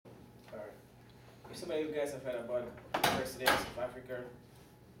If some of you guys have heard about presidents of Africa,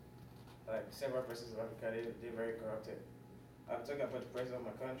 like several presidents of Africa, they're very corrupted. I'm talking about the president of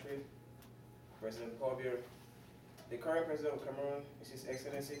my country, President Paul Biya. The current president of Cameroon is His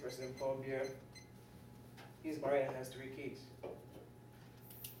Excellency President Paul Biya. He's married and has 3 kids.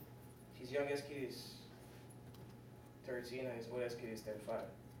 His youngest kid is 13 and his oldest kid is 35.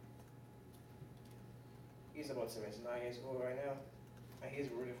 He's about 79 years old right now, and he's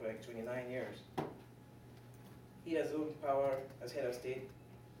ruling for like 29 years. He has owned power as head of state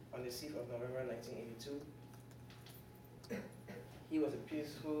on the 6th of November 1982. He was a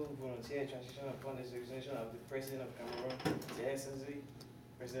peaceful volunteer transition upon the resignation of the President of Cameroon, His Excellency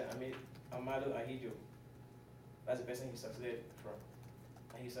President Amadou Ahidjo. That's the person he succeeded from.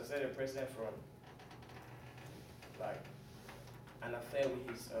 And he succeeded the president from like an affair with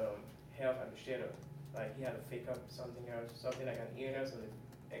his health administrator. Like he had to fake up something else, something like an illness of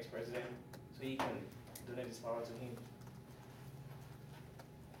the ex-president, so he can donate his power to him.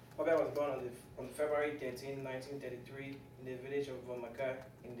 Paul Biya was born on February 13, 1933, in the village of Vomaka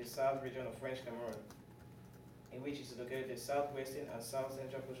in the south region of French Cameroon, in which is located the southwestern and south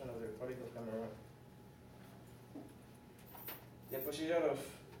central portion of the Republic of Cameroon. The procedure of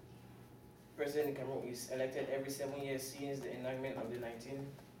president in Cameroon is elected every 7 years since the enactment of the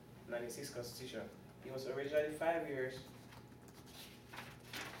 1996 Constitution. It was originally 5 years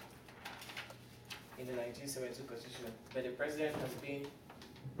in the 1972 Constitution, but the president has been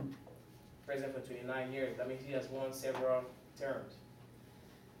president for 29 years. That means he has won several terms.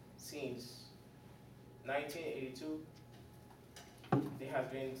 Since 1982, there has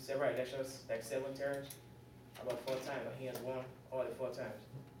been several elections, like 7 terms, about 4 times, and he has won all the 4 times.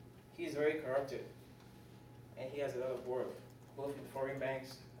 He is very corrupted, and he has a lot of worth, both in foreign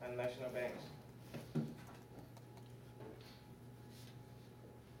banks and national banks.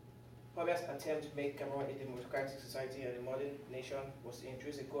 Paul Biya's attempt to make Cameroon a democratic society and a modern nation was to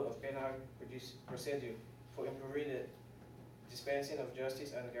introduce a code of penal procedure for improving the dispensing of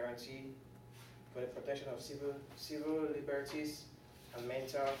justice and guarantee for the protection of civil liberties and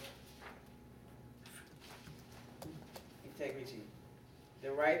mental integrity.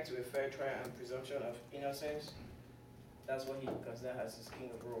 The right to a fair trial and presumption of innocence, that's what he considers as his king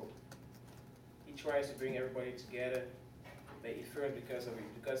of rule. He tries to bring everybody together, but he fails because of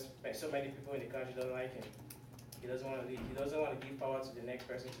it, because so many people in the country don't like him. He doesn't want to leave. He doesn't want to give power to the next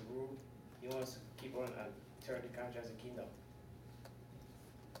person to rule. He wants to keep on and turn the country as a kingdom.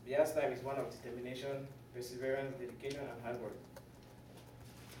 Biya's life is one of determination, perseverance, dedication, and hard work.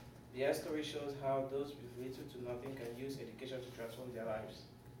 Biya's story shows how those with little to nothing can use education to transform their lives.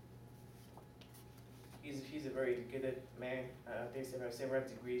 He's a very educated man, and I think several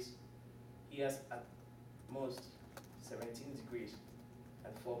degrees. He has at most 17 degrees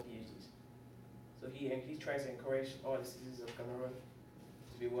and 4 PhDs. So he tries to encourage all the citizens of Cameroon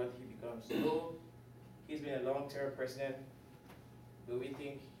to be what he becomes. So he's been a long-term president, but we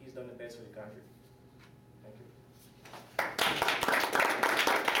think he's done the best for the country. Thank you.